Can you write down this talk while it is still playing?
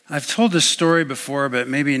I've told this story before, but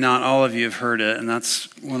maybe not all of you have heard it, and that's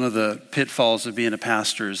one of the pitfalls of being a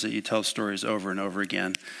pastor is that you tell stories over and over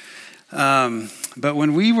again. But when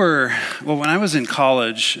I was in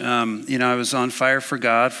college, I was on fire for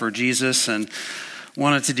God, for Jesus, and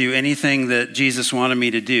wanted to do anything that Jesus wanted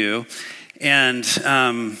me to do. And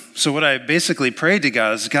so what I basically prayed to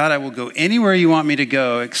God is, God, I will go anywhere you want me to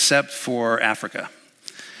go except for Africa.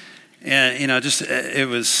 And,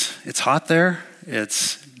 it's hot there.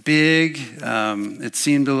 It's big. It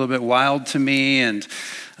seemed a little bit wild to me. And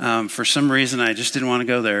for some reason, I just didn't want to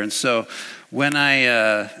go there. And so when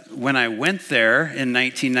I went there in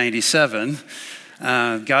 1997,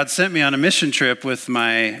 God sent me on a mission trip with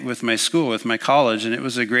my school, with my college, and it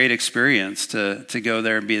was a great experience to go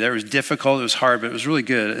there and be there. It was difficult, it was hard, but it was really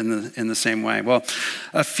good in the same way. Well,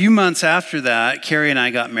 a few months after that, Carrie and I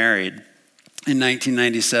got married in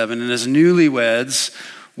 1997, and as newlyweds,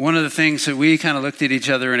 one of the things that we kind of looked at each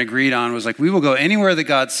other and agreed on was like, we will go anywhere that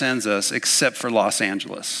God sends us except for Los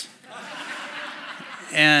Angeles.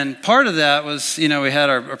 And part of that was, we had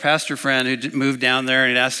our pastor friend who moved down there,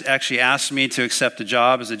 and he actually asked me to accept a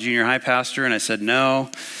job as a junior high pastor, and I said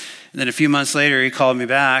no. And then a few months later, he called me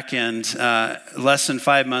back, and less than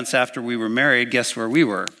 5 months after we were married, guess where we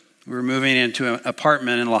were? We were moving into an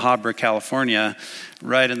apartment in La Habra, California,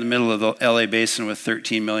 right in the middle of the LA basin with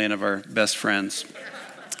 13 million of our best friends.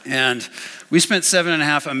 And we spent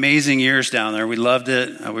 7.5 amazing years down there. We loved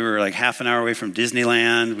it. We were like half an hour away from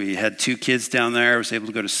Disneyland. We had 2 kids down there. I was able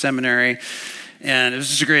to go to seminary. And it was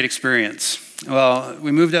just a great experience. Well,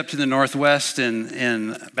 we moved up to the Northwest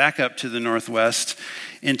and back up to the Northwest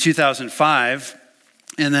in 2005.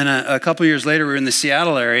 And then a couple years later, we were in the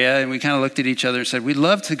Seattle area, and we kind of looked at each other and said, we'd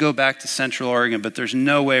love to go back to Central Oregon, but there's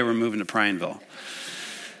no way we're moving to Prineville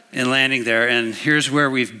and landing there. And here's where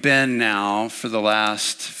we've been now for the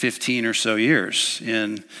last 15 or so years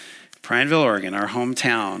in Prineville, Oregon, our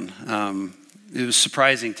hometown. It was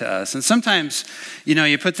surprising to us. And sometimes,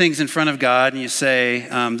 you put things in front of God and you say,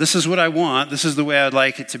 this is what I want. This is the way I'd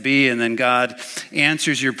like it to be. And then God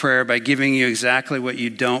answers your prayer by giving you exactly what you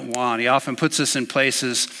don't want. He often puts us in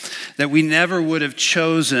places that we never would have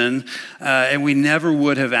chosen and we never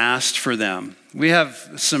would have asked for them. We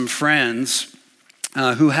have some friends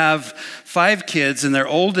who have 5 kids, and their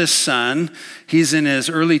oldest son, he's in his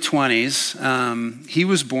early 20s, he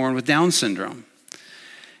was born with Down syndrome.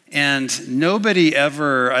 And nobody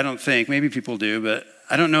ever, I don't think, maybe people do, but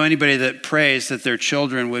I don't know anybody that prays that their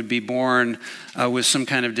children would be born with some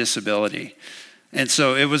kind of disability. And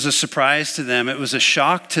so it was a surprise to them. It was a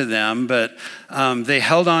shock to them, but they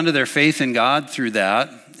held on to their faith in God through that.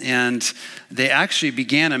 And they actually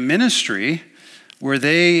began a ministry where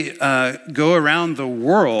they go around the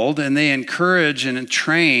world and they encourage and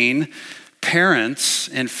train parents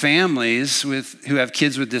and families who have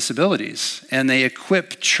kids with disabilities. And they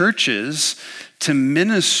equip churches to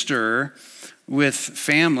minister to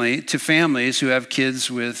families who have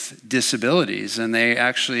kids with disabilities. And they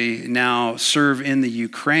actually now serve in the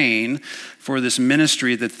Ukraine for this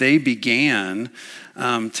ministry that they began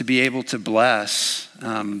to be able to bless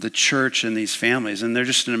the church and these families. And they're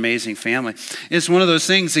just an amazing family. It's one of those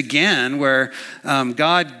things, again, where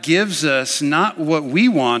God gives us not what we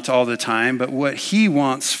want all the time, but what he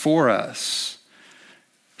wants for us.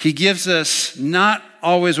 He gives us not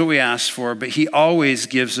always what we ask for, but he always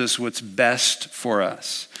gives us what's best for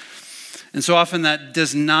us. And so often that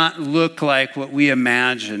does not look like what we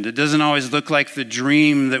imagined. It doesn't always look like the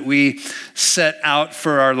dream that we set out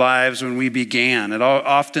for our lives when we began. It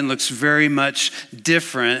often looks very much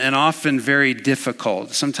different and often very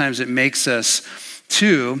difficult. Sometimes it makes us,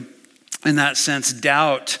 too, in that sense,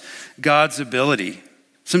 doubt God's ability.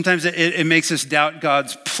 Sometimes it makes us doubt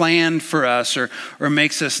God's plan for us or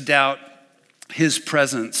makes us doubt his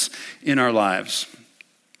presence in our lives.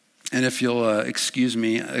 And if you'll excuse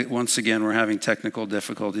me, once again, we're having technical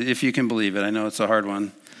difficulty. If you can believe it, I know it's a hard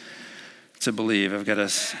one to believe. I've got to,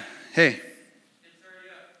 hey.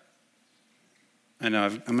 I know,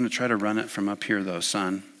 I'm going to try to run it from up here though,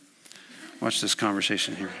 son. Watch this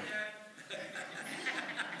conversation here.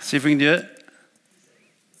 See if we can do it.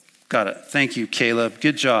 Got it. Thank you, Caleb.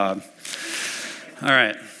 Good job. All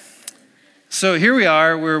right. So here we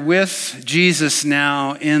are. We're with Jesus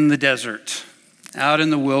now in the desert, out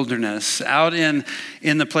in the wilderness, out in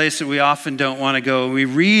the place that we often don't want to go. We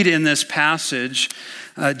read in this passage,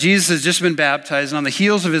 Jesus has just been baptized, and on the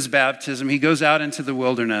heels of his baptism, he goes out into the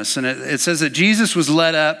wilderness. And it says that Jesus was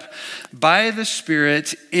led up by the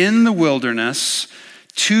Spirit in the wilderness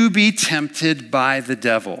to be tempted by the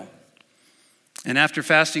devil. And after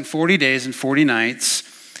fasting 40 days and 40 nights,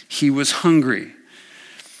 he was hungry.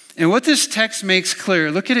 And what this text makes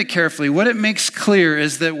clear, look at it carefully, what it makes clear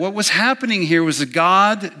is that what was happening here was a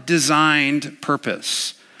God-designed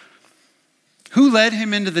purpose. Who led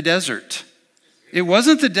him into the desert? It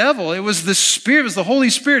wasn't the devil, it was the Spirit, it was the Holy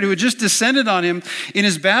Spirit who had just descended on him in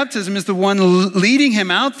his baptism, is the one leading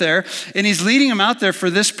him out there, and he's leading him out there for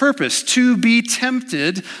this purpose, to be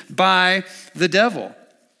tempted by the devil.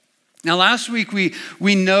 Now, last week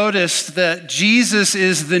we noticed that Jesus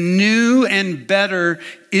is the new and better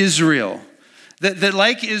Israel. That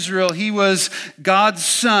like Israel, he was God's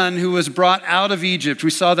son who was brought out of Egypt. We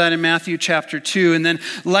saw that in Matthew chapter 2. And then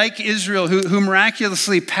like Israel, who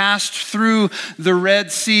miraculously passed through the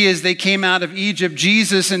Red Sea as they came out of Egypt,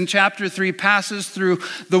 Jesus in chapter 3 passes through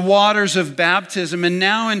the waters of baptism. And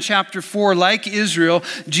now in chapter 4, like Israel,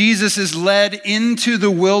 Jesus is led into the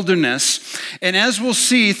wilderness. And as we'll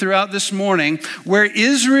see throughout this morning, where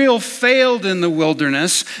Israel failed in the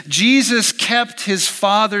wilderness, Jesus kept his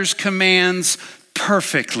Father's commands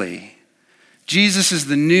perfectly. Jesus is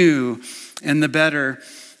the new and the better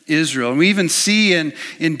Israel. And we even see in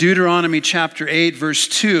Deuteronomy chapter 8, verse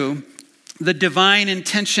 2, the divine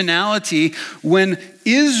intentionality when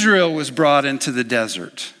Israel was brought into the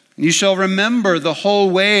desert. You shall remember the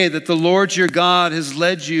whole way that the Lord your God has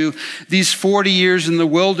led you these 40 years in the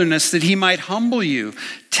wilderness, that he might humble you,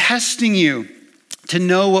 testing you to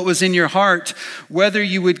know what was in your heart, whether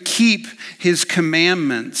you would keep his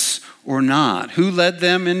commandments or not. Who led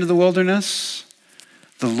them into the wilderness?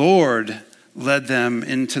 The Lord led them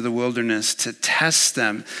into the wilderness to test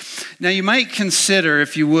them. Now you might consider,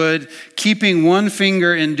 if you would, keeping one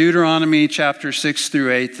finger in Deuteronomy chapter 6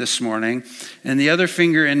 through 8 this morning, and the other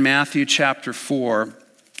finger in Matthew chapter 4.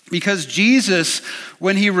 Because Jesus,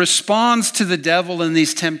 when he responds to the devil in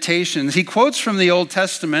these temptations, he quotes from the Old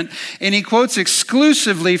Testament, and he quotes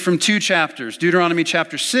exclusively from two chapters, Deuteronomy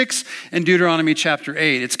chapter 6 and Deuteronomy chapter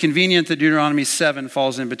 8. It's convenient that Deuteronomy 7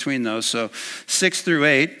 falls in between those, so 6 through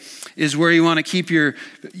 8 is where you want to keep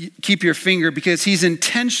your finger, because he's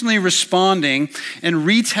intentionally responding and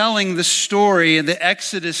retelling the story, the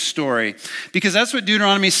Exodus story, because that's what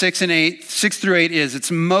Deuteronomy 6 through 8 is. It's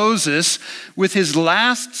Moses with his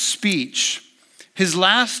last speech, his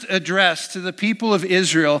last address to the people of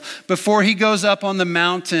Israel before he goes up on the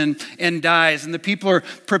mountain and dies. And the people are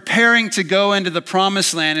preparing to go into the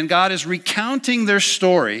promised land, and God is recounting their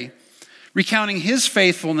story, recounting his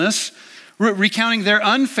faithfulness, recounting their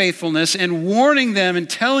unfaithfulness, and warning them and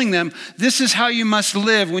telling them this is how you must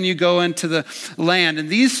live when you go into the land. And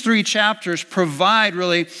these three chapters provide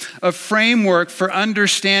really a framework for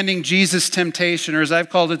understanding Jesus' temptation, or as I've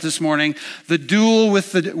called it this morning, the duel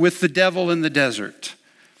with the devil in the desert.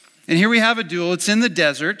 And here we have a duel. It's in the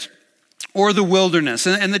desert or the wilderness.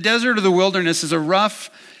 And the desert or the wilderness is a rough,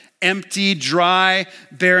 empty, dry,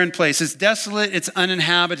 barren place. It's desolate, it's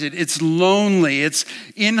uninhabited, it's lonely, it's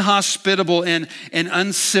inhospitable and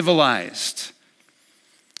uncivilized.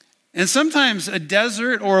 And sometimes a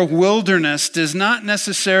desert or a wilderness does not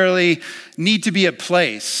necessarily need to be a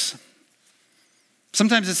place.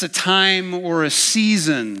 Sometimes it's a time or a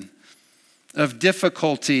season of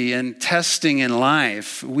difficulty and testing in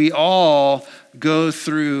life. We all go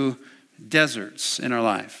through deserts in our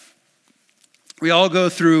life. We all go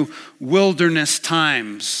through wilderness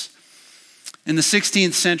times. In the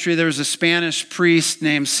 16th century, there was a Spanish priest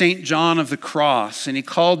named St. John of the Cross, and he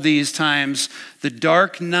called these times the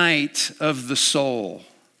dark night of the soul.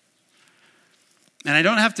 And I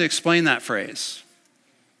don't have to explain that phrase,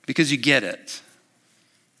 because you get it.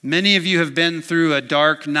 Many of you have been through a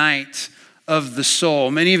dark night of the soul.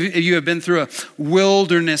 Many of you have been through a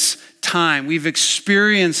wilderness time. We've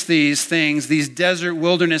experienced these things, these desert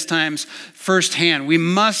wilderness times firsthand. We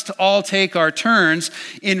must all take our turns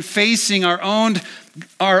in facing our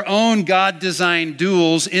own God-designed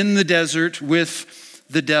duels in the desert with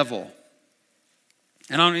the devil.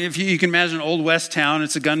 And I don't know if you can imagine an old West town,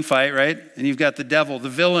 it's a gunfight, right? And you've got the devil, the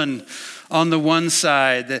villain on the one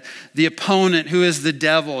side, the opponent who is the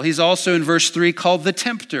devil. He's also in verse 3 called the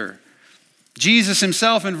tempter. Jesus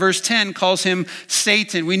himself in verse 10 calls him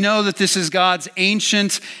Satan. We know that this is God's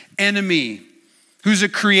ancient enemy who's a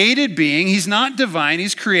created being. He's not divine,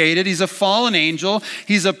 he's created. He's a fallen angel.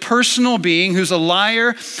 He's a personal being who's a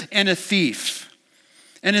liar and a thief.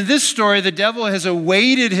 And in this story, the devil has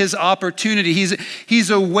awaited his opportunity. He's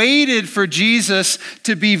awaited for Jesus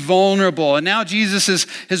to be vulnerable. And now Jesus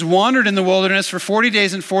has wandered in the wilderness for 40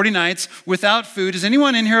 days and 40 nights without food. Has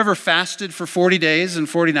anyone in here ever fasted for 40 days and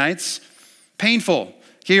 40 nights? Painful.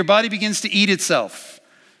 Okay, your body begins to eat itself.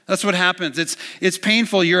 That's what happens. It's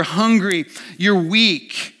painful. You're hungry. You're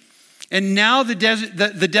weak. And now the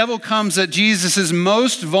devil comes at Jesus'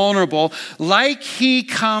 most vulnerable, like he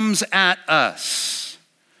comes at us.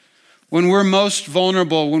 When we're most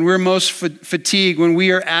vulnerable, when we're most fatigued, when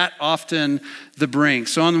we are at often the brink.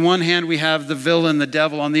 So on the one hand, we have the villain, the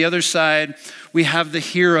devil. On the other side, we have the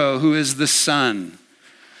hero, who is the Son.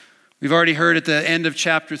 We've already heard at the end of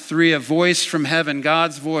chapter 3, a voice from heaven,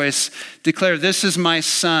 God's voice, declare, "This is my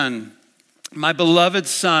Son, my beloved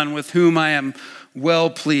Son, with whom I am well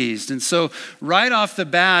pleased." And so right off the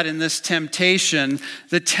bat in this temptation,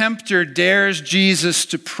 the tempter dares Jesus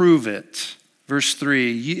to prove it. Verse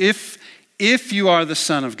 3, if you are the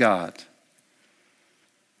Son of God.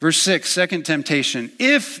 Verse 6, second temptation,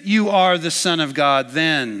 if you are the Son of God,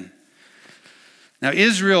 then. Now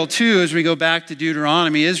Israel too, as we go back to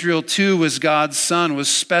Deuteronomy, Israel too was God's son, was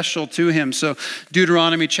special to him. So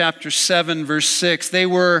Deuteronomy chapter 7, verse 6, they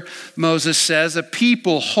were, Moses says, a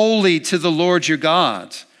people holy to the Lord your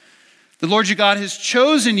God. The Lord your God has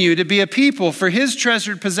chosen you to be a people for his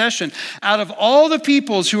treasured possession. Out of all the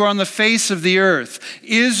peoples who are on the face of the earth,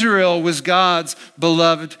 Israel was God's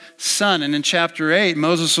beloved son. And in chapter 8,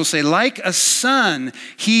 Moses will say, like a son,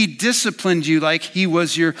 he disciplined you like he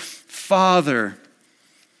was your father.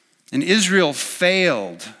 And Israel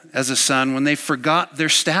failed as a son when they forgot their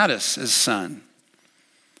status as son.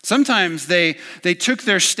 Sometimes they took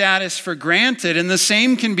their status for granted, and the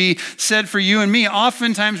same can be said for you and me.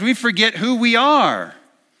 Oftentimes we forget who we are.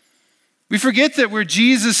 We forget that we're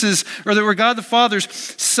Jesus's, or that we're God the Father's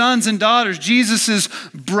sons and daughters, Jesus's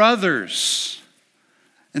brothers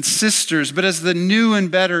and sisters. But as the new and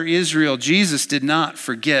better Israel, Jesus did not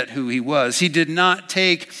forget who he was. He did not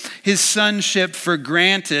take his sonship for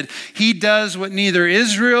granted. He does what neither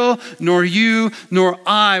Israel nor you nor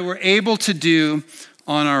I were able to do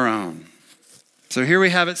on our own. So here we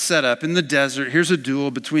have it set up in the desert. Here's a duel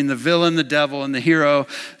between the villain, the devil, and the hero,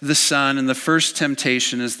 the Son. And the first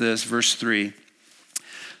temptation is this, verse 3.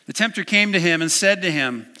 The tempter came to him and said to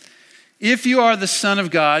him, "If you are the Son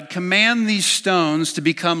of God, command these stones to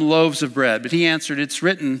become loaves of bread." But he answered, "It's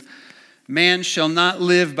written, man shall not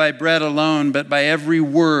live by bread alone, but by every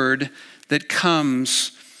word that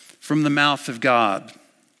comes from the mouth of God."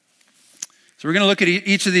 So we're going to look at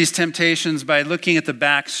each of these temptations by looking at the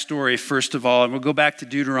backstory first of all. And we'll go back to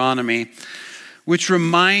Deuteronomy, which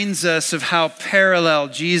reminds us of how parallel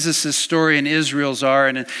Jesus' story and Israel's are.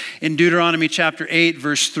 And in Deuteronomy chapter 8,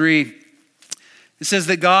 verse 3, it says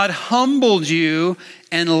that God humbled you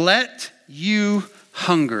and let you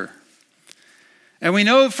hunger. And we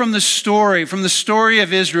know from the story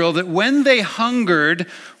of Israel, that when they hungered,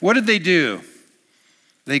 what did they do?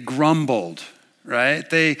 They grumbled, right?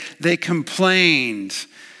 They complained.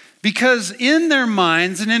 Because in their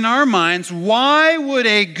minds and in our minds, why would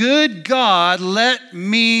a good God let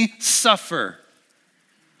me suffer?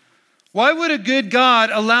 Why would a good God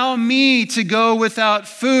allow me to go without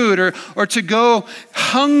food or to go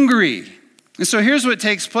hungry? And so here's what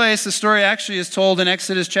takes place. The story actually is told in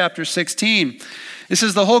Exodus chapter 16. It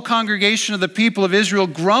says the whole congregation of the people of Israel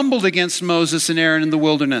grumbled against Moses and Aaron in the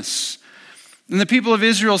wilderness. And the people of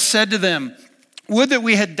Israel said to them, "Would that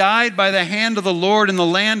we had died by the hand of the Lord in the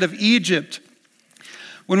land of Egypt,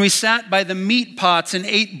 when we sat by the meat pots and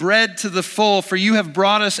ate bread to the full, for you have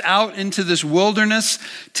brought us out into this wilderness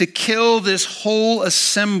to kill this whole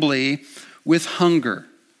assembly with hunger."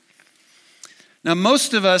 Now,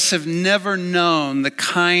 most of us have never known the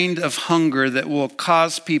kind of hunger that will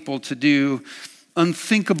cause people to do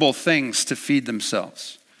unthinkable things to feed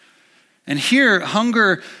themselves. And here,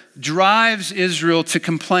 hunger drives Israel to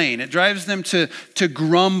complain. It drives them to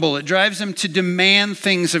grumble. It drives them to demand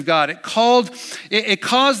things of God. It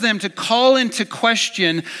caused them to call into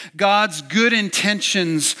question God's good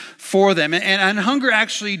intentions for them. And hunger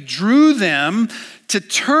actually drew them to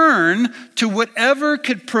turn to whatever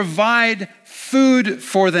could provide food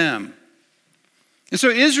for them. And so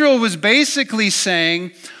Israel was basically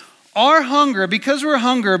saying, our hunger, because we're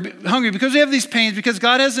hungry, because we have these pains, because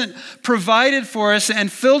God hasn't provided for us and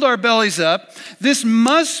filled our bellies up, this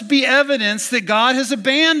must be evidence that God has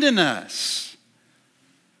abandoned us.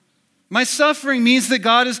 My suffering means that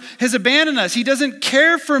God has abandoned us. He doesn't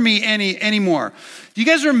care for me anymore. Do you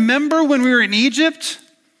guys remember when we were in Egypt?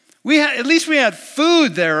 At least we had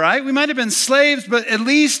food there, right? We might have been slaves, but at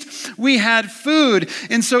least we had food.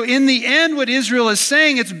 And so in the end, what Israel is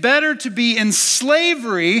saying, it's better to be in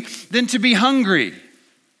slavery than to be hungry.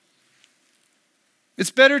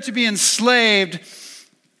 It's better to be enslaved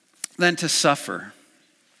than to suffer.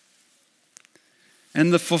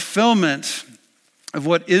 And the fulfillment of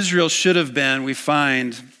what Israel should have been, we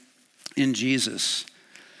find in Jesus.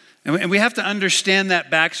 And we have to understand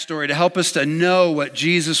that backstory to help us to know what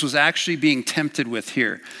Jesus was actually being tempted with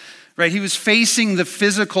here. Right? He was facing the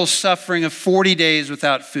physical suffering of 40 days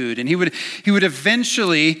without food. And he would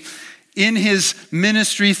eventually, in his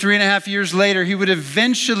ministry 3.5 years later, he would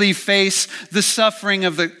eventually face the suffering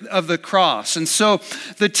of the cross. And so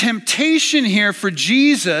the temptation here for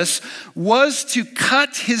Jesus was to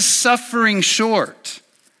cut his suffering short.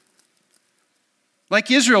 Like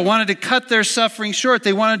Israel wanted to cut their suffering short.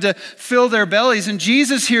 They wanted to fill their bellies. And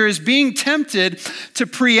Jesus here is being tempted to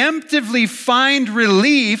preemptively find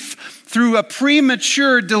relief through a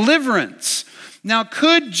premature deliverance. Now,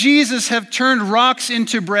 could Jesus have turned rocks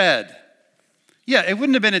into bread? Yeah, it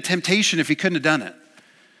wouldn't have been a temptation if he couldn't have done it,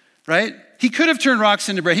 right? He could have turned rocks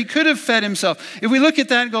into bread. He could have fed himself. If we look at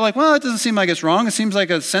that and go like, well, it doesn't seem like it's wrong. It seems like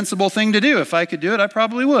a sensible thing to do. If I could do it, I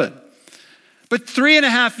probably would. But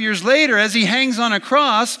 3.5 years later, as he hangs on a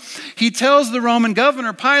cross, he tells the Roman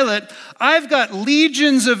governor, Pilate, I've got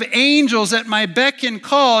legions of angels at my beck and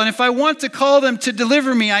call, and if I want to call them to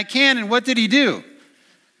deliver me, I can. And what did he do?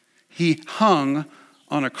 He hung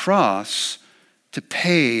on a cross to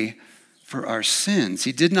pay for our sins.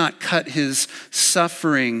 He did not cut his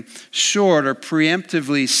suffering short or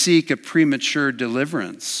preemptively seek a premature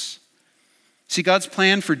deliverance. See, God's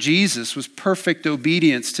plan for Jesus was perfect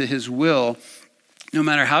obedience to his will, no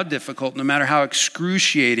matter how difficult, no matter how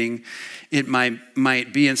excruciating it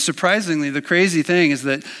might be. And surprisingly, the crazy thing is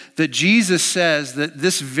that Jesus says that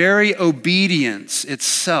this very obedience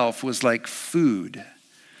itself was like food.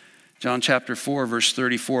 John chapter 4, verse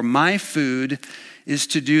 34, my food is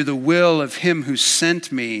to do the will of him who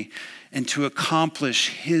sent me and to accomplish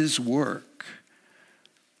his work.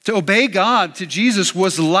 To obey God to Jesus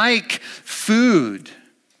was like food.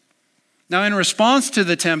 Now, in response to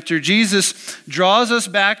the tempter, Jesus draws us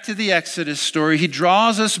back to the Exodus story. He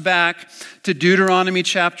draws us back to Deuteronomy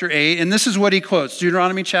chapter 8. And this is what he quotes,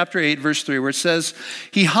 Deuteronomy chapter 8, verse 3, where it says,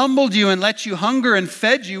 he humbled you and let you hunger and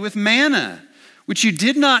fed you with manna, which you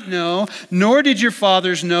did not know, nor did your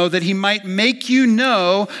fathers know, that he might make you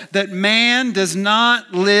know that man does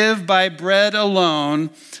not live by bread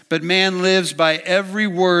alone, but man lives by every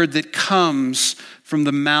word that comes from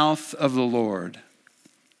the mouth of the Lord.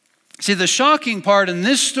 See, the shocking part in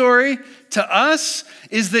this story to us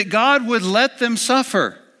is that God would let them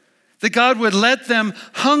suffer, that God would let them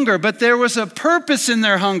hunger, but there was a purpose in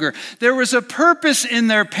their hunger. There was a purpose in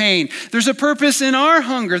their pain. There's a purpose in our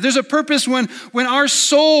hunger. There's a purpose when our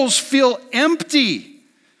souls feel empty.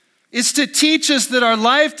 It's to teach us that our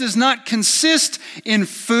life does not consist in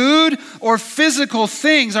food or physical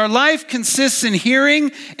things. Our life consists in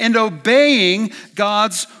hearing and obeying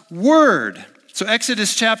God's word. So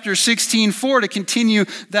Exodus chapter 16:4, to continue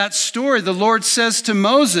that story, the Lord says to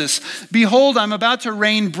Moses, behold, I'm about to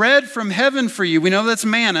rain bread from heaven for you. We know that's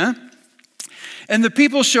manna. And the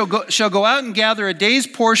people shall go out and gather a day's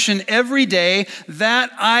portion every day, that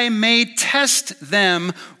I may test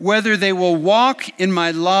them whether they will walk in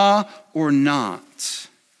my law or not.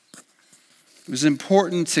 It was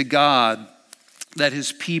important to God that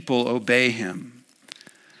his people obey him.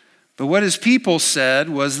 But what his people said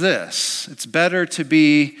was this: it's better to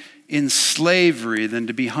be in slavery than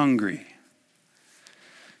to be hungry.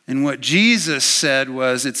 And what Jesus said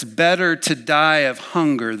was, it's better to die of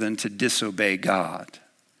hunger than to disobey God.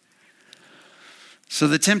 So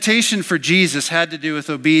the temptation for Jesus had to do with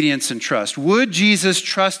obedience and trust. Would Jesus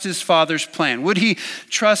trust his Father's plan? Would he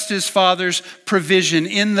trust his Father's provision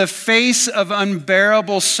in the face of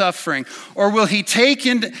unbearable suffering? Or will he take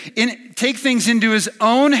things into his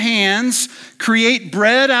own hands, create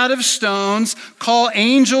bread out of stones, call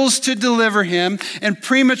angels to deliver him, and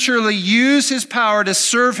prematurely use his power to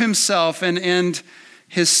serve himself and end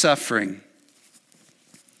his suffering?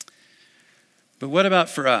 But what about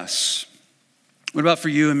for us? What about for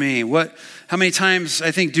you and me? How many times,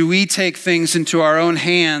 I think, do we take things into our own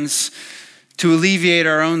hands to alleviate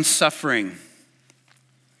our own suffering?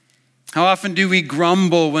 How often do we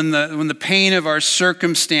grumble when the pain of our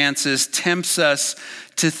circumstances tempts us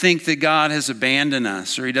to think that God has abandoned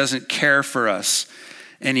us or he doesn't care for us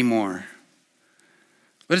anymore?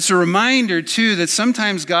 But it's a reminder, too, that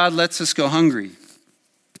sometimes God lets us go hungry.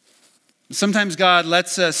 Sometimes God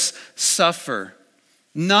lets us suffer.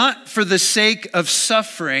 Not for the sake of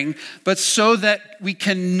suffering, but so that we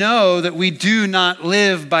can know that we do not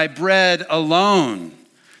live by bread alone.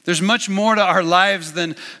 There's much more to our lives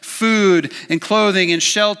than food and clothing and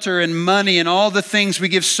shelter and money and all the things we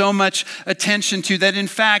give so much attention to, that in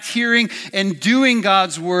fact, hearing and doing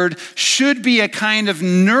God's word should be a kind of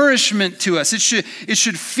nourishment to us. It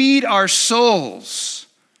should feed our souls.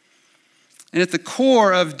 And at the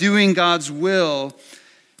core of doing God's will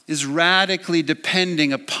is radically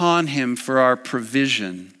depending upon him for our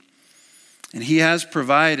provision. And he has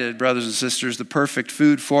provided, brothers and sisters, the perfect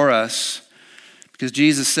food for us. Because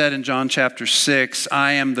Jesus said in John chapter 6,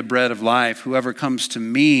 I am the bread of life. Whoever comes to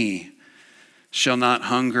me shall not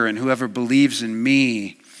hunger, and whoever believes in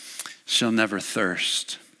me shall never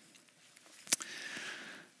thirst.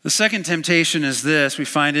 The second temptation is this. We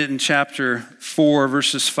find it in chapter 4,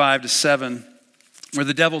 verses 5 to 7, where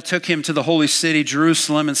the devil took him to the holy city,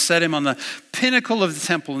 Jerusalem, and set him on the pinnacle of the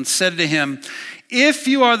temple and said to him, if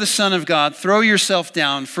you are the Son of God, throw yourself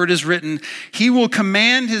down, for it is written, he will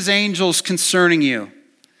command his angels concerning you.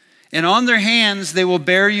 And on their hands they will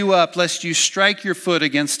bear you up, lest you strike your foot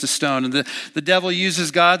against a stone. And the devil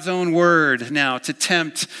uses God's own word now to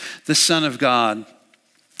tempt the Son of God.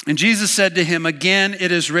 And Jesus said to him, again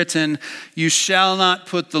it is written, you shall not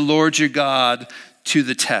put the Lord your God to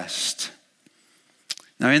the test.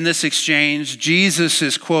 Now in this exchange, Jesus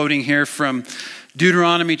is quoting here from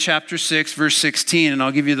Deuteronomy chapter 6, verse 16, and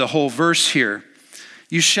I'll give you the whole verse here.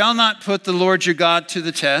 You shall not put the Lord your God to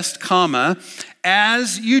the test, comma,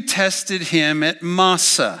 as you tested him at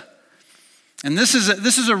Massah. And this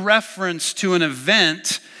is a reference to an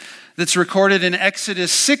event that's recorded in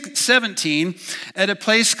Exodus 17 at a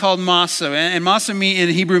place called Massah. And Massah in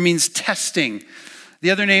Hebrew means testing.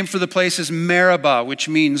 The other name for the place is Meribah, which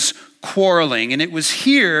means quarreling. And it was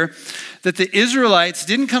here that the Israelites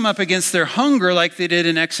didn't come up against their hunger like they did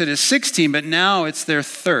in Exodus 16, but now it's their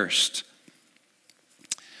thirst.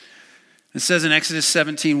 It says in Exodus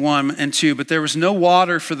 17, 1 and 2, but there was no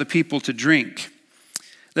water for the people to drink.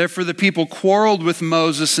 Therefore the people quarreled with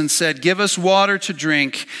Moses and said, give us water to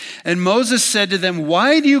drink. And Moses said to them,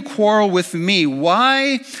 why do you quarrel with me?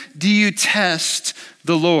 Why do you test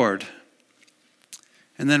the Lord?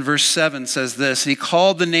 And then verse 7 says this, he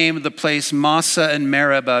called the name of the place Massah and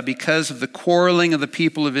Meribah because of the quarreling of the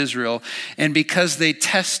people of Israel and because they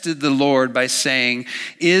tested the Lord by saying,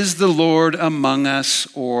 is the Lord among us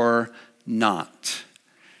or not?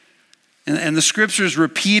 And the scriptures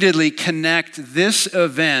repeatedly connect this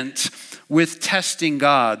event with testing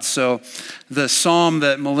God. So the psalm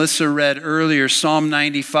that Melissa read earlier, Psalm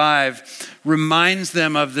 95, reminds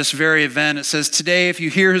them of this very event. It says, today, if you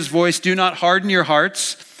hear his voice, do not harden your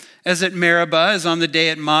hearts as at Meribah, as on the day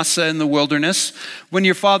at Massah in the wilderness, when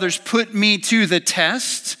your fathers put me to the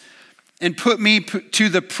test and put me to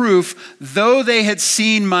the proof, though they had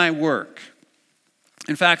seen my work.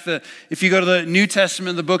 In fact, if you go to the New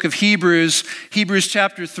Testament, the book of Hebrews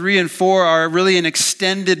chapter 3 and 4 are really an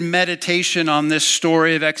extended meditation on this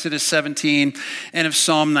story of Exodus 17 and of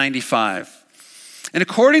Psalm 95. And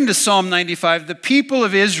according to Psalm 95, the people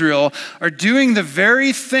of Israel are did the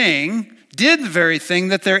very thing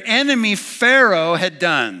that their enemy Pharaoh had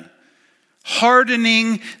done,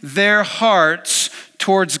 hardening their hearts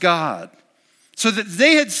towards God. So that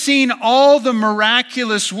they had seen all the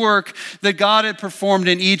miraculous work that God had performed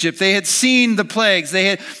in Egypt. They had seen the plagues.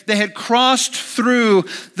 They had crossed through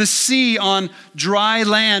the sea on dry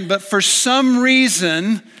land. But for some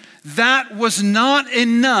reason, that was not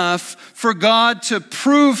enough for God to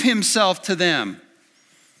prove himself to them.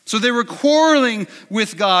 So they were quarreling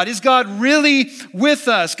with God. Is God really with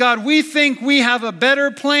us? God, we think we have a better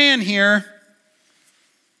plan here.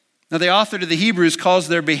 Now, the author to the Hebrews calls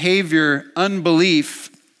their behavior unbelief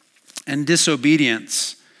and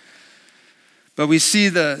disobedience. But we see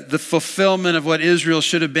the fulfillment of what Israel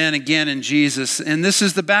should have been again in Jesus. And this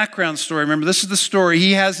is the background story. Remember, this is the story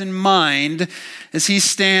he has in mind as he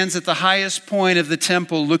stands at the highest point of the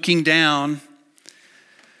temple looking down.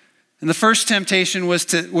 And the first temptation was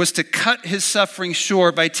to cut his suffering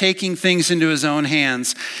short by taking things into his own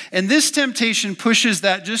hands. And this temptation pushes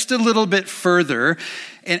that just a little bit further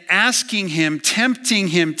and asking him, tempting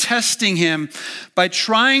him, testing him by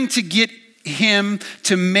trying to get him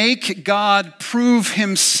to make God prove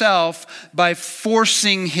himself by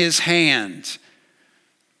forcing his hand.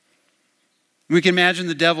 We can imagine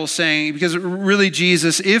the devil saying, because really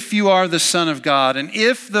Jesus, if you are the Son of God, and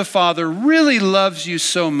if the Father really loves you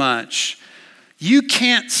so much, you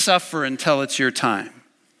can't suffer until it's your time.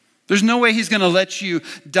 There's no way he's going to let you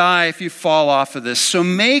die if you fall off of this. So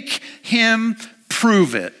make him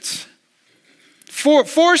prove it.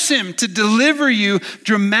 Force him to deliver you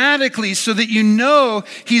dramatically so that you know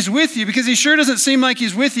he's with you, because he sure doesn't seem like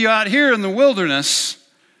he's with you out here in the wilderness.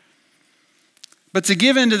 But to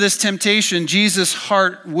give in to this temptation, Jesus'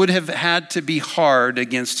 heart would have had to be hard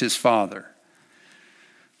against his Father.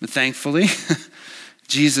 But thankfully,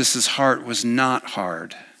 Jesus' heart was not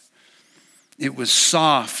hard. It was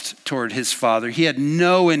soft toward his Father. He had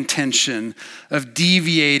no intention of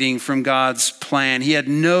deviating from God's plan. He had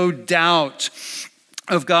no doubt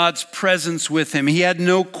of God's presence with him. He had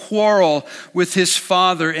no quarrel with his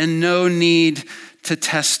Father and no need to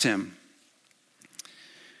test him.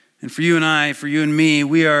 And for you and I, for you and me,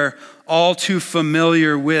 we are all too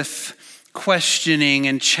familiar with questioning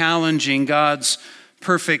and challenging God's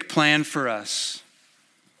perfect plan for us.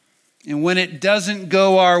 And when it doesn't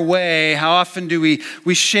go our way, how often do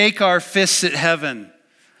we shake our fists at heaven?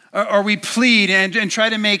 Or we plead and try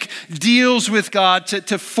to make deals with God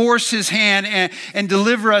to force his hand and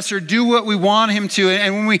deliver us or do what we want him to.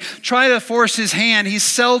 And when we try to force his hand, he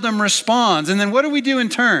seldom responds. And then what do we do in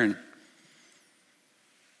turn?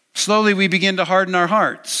 Slowly we begin to harden our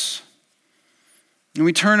hearts. And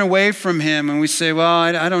we turn away from him and we say, well,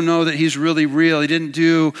 I don't know that he's really real. He didn't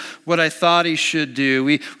do what I thought he should do.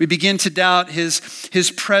 We begin to doubt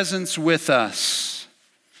his presence with us.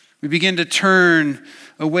 We begin to turn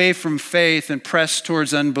away from faith and press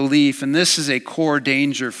towards unbelief. And this is a core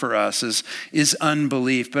danger for us, is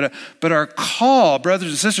unbelief. But our call, brothers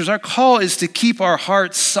and sisters, our call is to keep our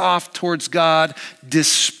hearts soft towards God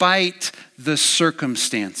despite the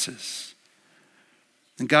circumstances.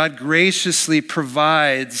 And God graciously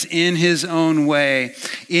provides in his own way,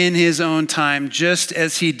 in his own time, just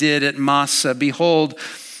as he did at Massah. Behold,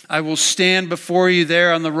 I will stand before you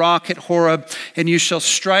there on the rock at Horeb, and you shall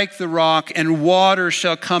strike the rock, and water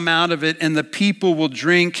shall come out of it, and the people will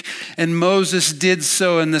drink. And Moses did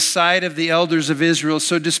so in the sight of the elders of Israel.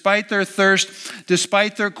 So despite their thirst,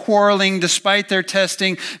 despite their quarreling, despite their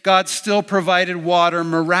testing, God still provided water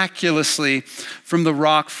miraculously from the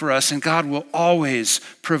rock for us. And God will always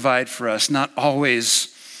provide for us, not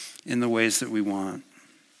always in the ways that we want.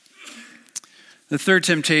 The third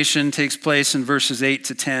temptation takes place in verses 8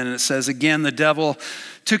 to 10, and it says, again, the devil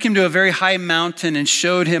took him to a very high mountain and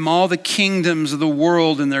showed him all the kingdoms of the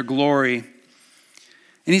world and their glory.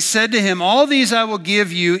 And he said to him, all these I will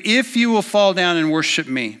give you if you will fall down and worship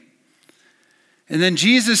me. And then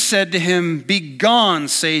Jesus said to him, begone,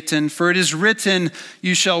 Satan, for it is written,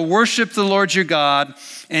 you shall worship the Lord your God,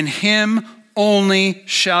 and him only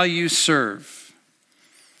shall you serve.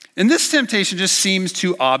 And this temptation just seems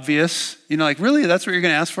too obvious. Like, really, that's what you're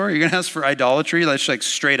going to ask for? You're going to ask for idolatry? That's like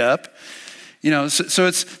straight up.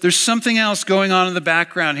 So there's something else going on in the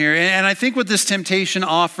background here. And I think what this temptation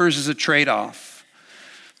offers is a trade-off.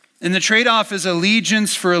 And the trade-off is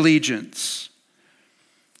allegiance for allegiance.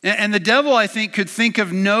 And the devil, I think, could think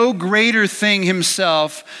of no greater thing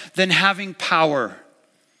himself than having power.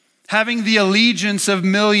 Having the allegiance of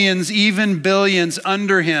millions, even billions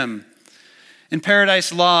under him. In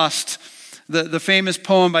Paradise Lost, the famous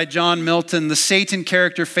poem by John Milton, the Satan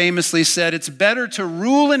character famously said, it's better to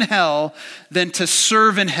rule in hell than to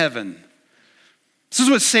serve in heaven. This is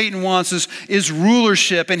what Satan wants, is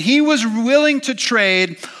rulership. And he was willing to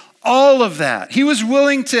trade all of that. He was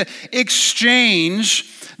willing to exchange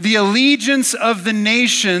the allegiance of the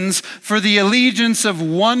nations for the allegiance of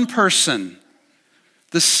one person,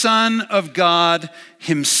 the Son of God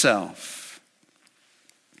himself.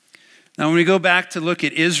 Now, when we go back to look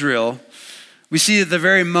at Israel, we see that the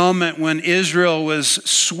very moment when Israel was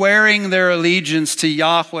swearing their allegiance to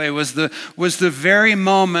Yahweh was the very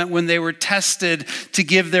moment when they were tested to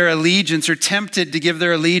give their allegiance or tempted to give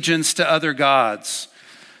their allegiance to other gods.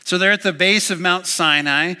 So they're at the base of Mount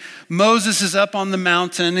Sinai. Moses is up on the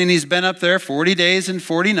mountain, and he's been up there 40 days and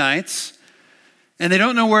 40 nights. And they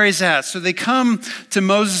don't know where he's at. So they come to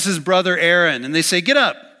Moses' brother Aaron, and they say, get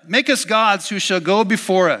up, make us gods who shall go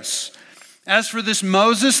before us. As for this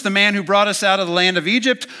Moses, the man who brought us out of the land of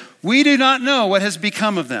Egypt, we do not know what has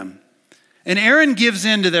become of them. And Aaron gives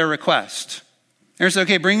in to their request. Aaron said,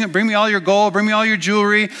 okay, bring me all your gold, bring me all your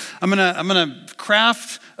jewelry. I'm gonna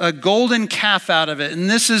craft a golden calf out of it. And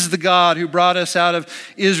this is the God who brought us out of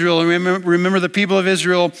Israel. And remember the people of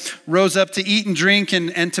Israel rose up to eat and drink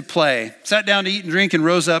and to play. Sat down to eat and drink and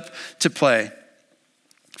rose up to play.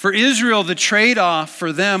 For Israel, the trade-off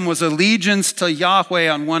for them was allegiance to Yahweh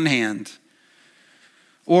on one hand,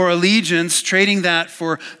 or allegiance, trading that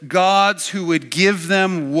for gods who would give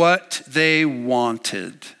them what they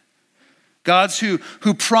wanted. Gods who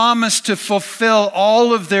promised to fulfill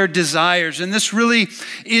all of their desires. And this really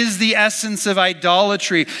is the essence of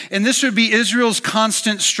idolatry. And this would be Israel's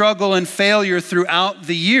constant struggle and failure throughout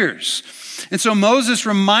the years. And so Moses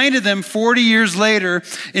reminded them 40 years later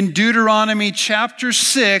in Deuteronomy chapter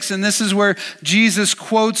 6, and this is where Jesus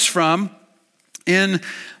quotes from, in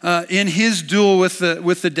his duel with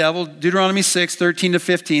the devil, Deuteronomy 6, 13 to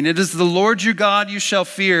 15. It is the Lord your God you shall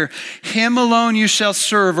fear. Him alone you shall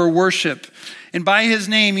serve or worship. And by his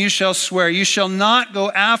name you shall swear. You shall not go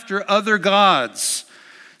after other gods,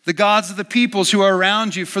 the gods of the peoples who are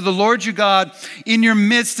around you. For the Lord your God in your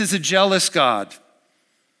midst is a jealous God,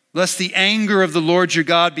 lest the anger of the Lord your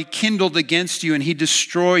God be kindled against you and he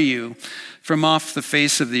destroy you from off the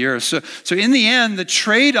face of the earth. So in the end, the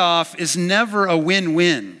trade-off is never a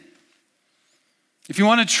win-win. If you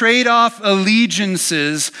want to trade off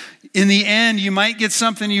allegiances, in the end, you might get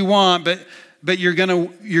something you want, but you're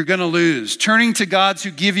gonna lose. Turning to gods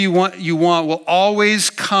who give you what you want will always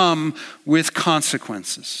come with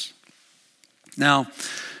consequences. Now,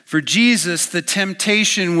 for Jesus, the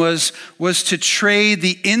temptation was to trade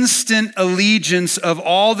the instant allegiance of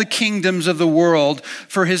all the kingdoms of the world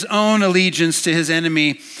for his own allegiance to his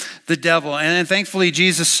enemy, the devil. And thankfully,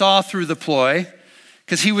 Jesus saw through the ploy,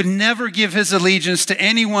 because he would never give his allegiance to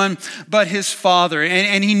anyone but his Father.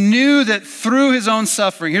 And he knew that through his own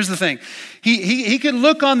suffering, here's the thing, he could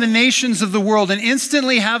look on the nations of the world and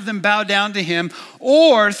instantly have them bow down to him,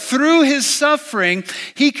 or through his suffering,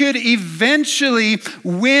 he could eventually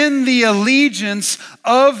win the allegiance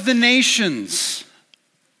of the nations.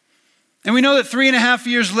 And we know that 3.5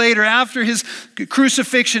 years later, after his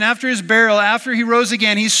crucifixion, after his burial, after he rose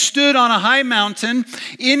again, he stood on a high mountain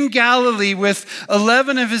in Galilee with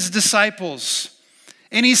 11 of his disciples.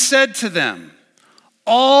 And he said to them,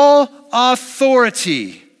 "All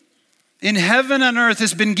authority in heaven and earth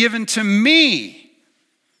has been given to me.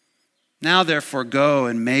 Now therefore go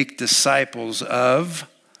and make disciples of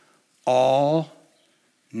all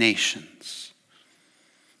nations."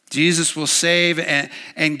 Jesus will save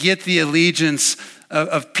and get the allegiance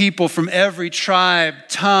of people from every tribe,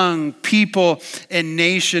 tongue, people, and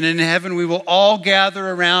nation. In heaven, we will all gather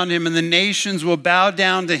around him, and the nations will bow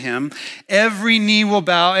down to him. Every knee will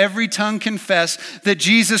bow, every tongue confess that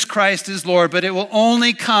Jesus Christ is Lord, but it will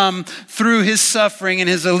only come through his suffering and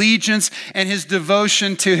his allegiance and his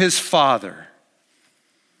devotion to his Father.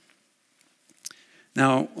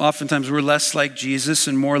 Now, oftentimes we're less like Jesus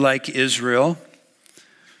and more like Israel,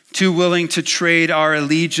 too willing to trade our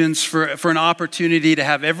allegiance for an opportunity to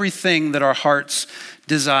have everything that our hearts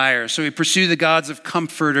desire. So we pursue the gods of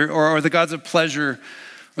comfort or the gods of pleasure,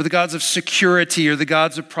 or the gods of security, or the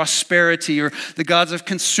gods of prosperity, or the gods of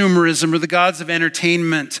consumerism, or the gods of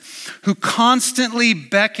entertainment, who constantly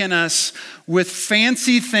beckon us with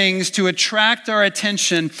fancy things to attract our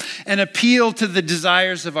attention and appeal to the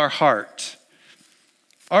desires of our heart.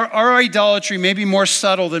 Our idolatry may be more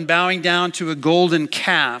subtle than bowing down to a golden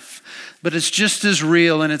calf, but it's just as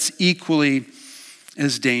real and it's equally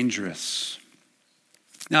as dangerous.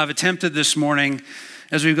 Now, I've attempted this morning,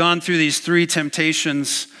 as we've gone through these 3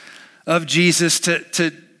 temptations of Jesus,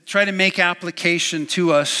 to try to make application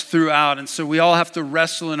to us throughout. And so we all have to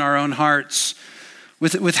wrestle in our own hearts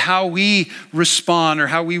with how we respond, or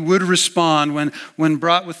how we would respond when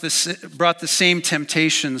brought the same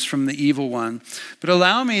temptations from the evil one. But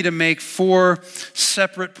allow me to make 4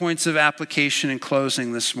 separate points of application in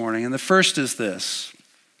closing this morning. And the first is this.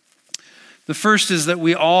 The first is that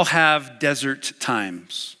we all have desert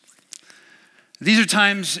times. These are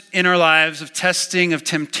times in our lives of testing, of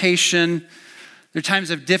temptation. They're times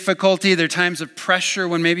of difficulty. They're times of pressure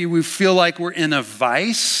when maybe we feel like we're in a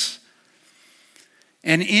vice.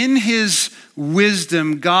 And in his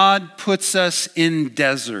wisdom, God puts us in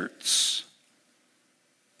deserts.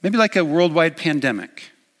 Maybe like a worldwide pandemic.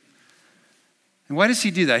 And why does he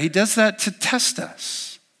do that? He does that to test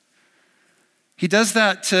us. He does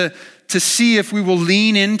that to see if we will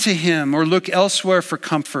lean into him or look elsewhere for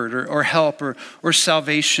comfort or help or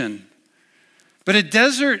salvation. But a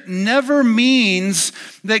desert never means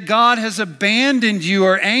that God has abandoned you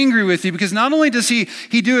or angry with you, because not only does he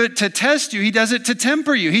do it to test you, he does it to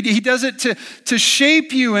temper you. He does it to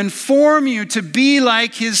shape you and form you to be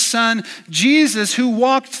like his son, Jesus, who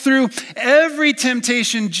walked through every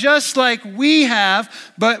temptation just like we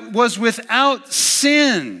have, but was without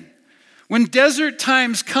sin. When desert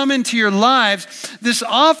times come into your lives, this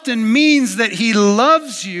often means that he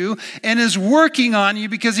loves you and is working on you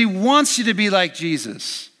because he wants you to be like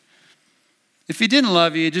Jesus. If he didn't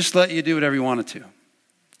love you, he'd just let you do whatever you wanted to.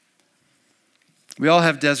 We all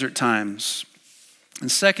have desert times. And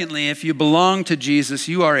secondly, if you belong to Jesus,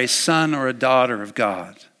 you are a son or a daughter of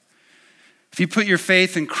God. If you put your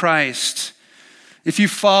faith in Christ, if you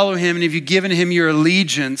follow him and if you've given him your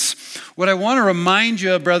allegiance, what I want to remind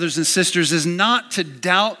you of, brothers and sisters, is not to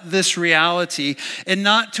doubt this reality and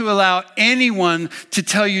not to allow anyone to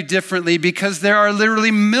tell you differently, because there are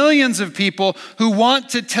literally millions of people who want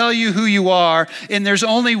to tell you who you are, and there's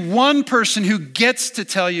only one person who gets to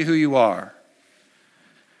tell you who you are.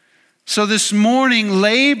 So this morning,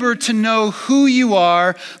 labor to know who you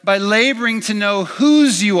are by laboring to know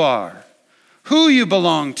whose you are. who you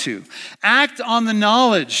belong to. Act on the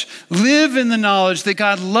knowledge. Live in the knowledge that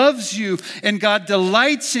God loves you and God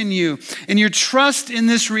delights in you. And your trust in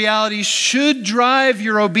this reality should drive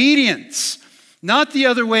your obedience, not the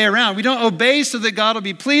other way around. We don't obey so that God will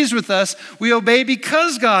be pleased with us. We obey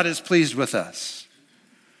because God is pleased with us.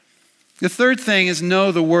 The third thing is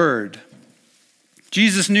know the word.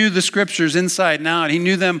 Jesus knew the scriptures inside and out. He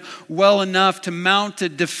knew them well enough to mount a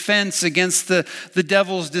defense against the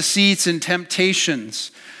devil's deceits and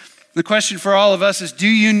temptations. The question for all of us is, do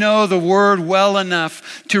you know the word well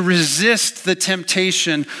enough to resist the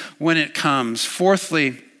temptation when it comes?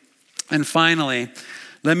 Fourthly and finally,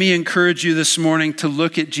 let me encourage you this morning to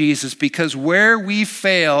look at Jesus, because where we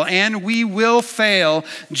fail, and we will fail,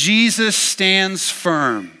 Jesus stands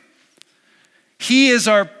firm. He is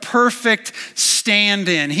our perfect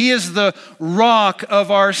stand-in. He is the rock of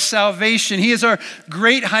our salvation. He is our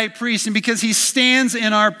great high priest. And because he stands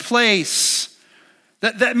in our place,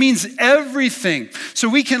 that means everything. So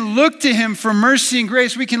we can look to him for mercy and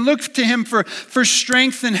grace. We can look to him for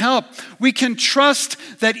strength and help. We can trust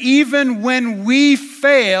that even when we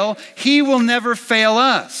fail, he will never fail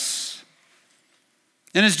us.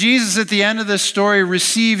 And as Jesus at the end of this story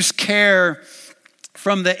receives care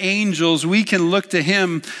from the angels, we can look to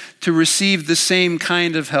him to receive the same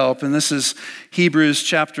kind of help. And this is Hebrews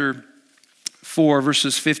chapter 4,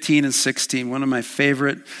 verses 15 and 16, one of my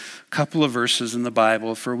favorite couple of verses in the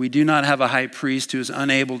Bible. For we do not have a high priest who is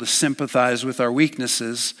unable to sympathize with our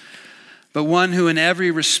weaknesses, but one who in every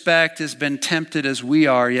respect has been tempted as we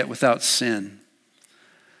are, yet without sin.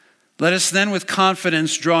 Let us then with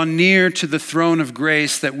confidence draw near to the throne of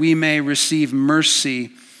grace, that we may receive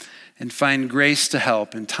mercy and find grace to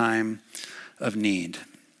help in time of need.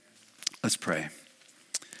 Let's pray.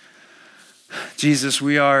 Jesus,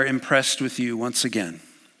 we are impressed with you once again.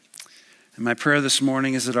 And my prayer this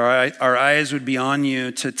morning is that our eyes would be on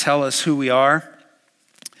you to tell us who we are,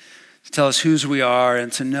 to tell us whose we are,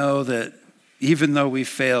 and to know that even though we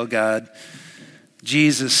fail, God,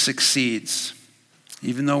 Jesus succeeds.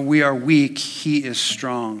 Even though we are weak, he is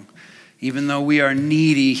strong. Even though we are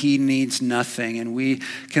needy, he needs nothing. And we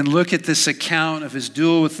can look at this account of his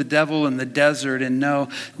duel with the devil in the desert and know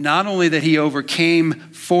not only that he overcame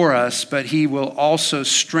for us, but he will also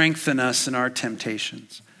strengthen us in our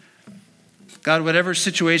temptations. God, whatever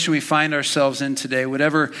situation we find ourselves in today,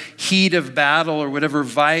 whatever heat of battle or whatever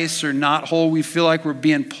vice or knothole we feel like we're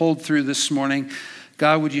being pulled through this morning,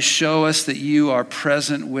 God, would you show us that you are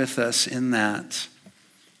present with us in that?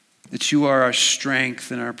 That you are our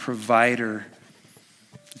strength and our provider.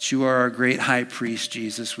 That you are our great high priest,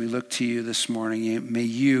 Jesus. We look to you this morning. May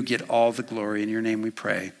you get all the glory. In your name we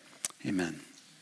pray. Amen.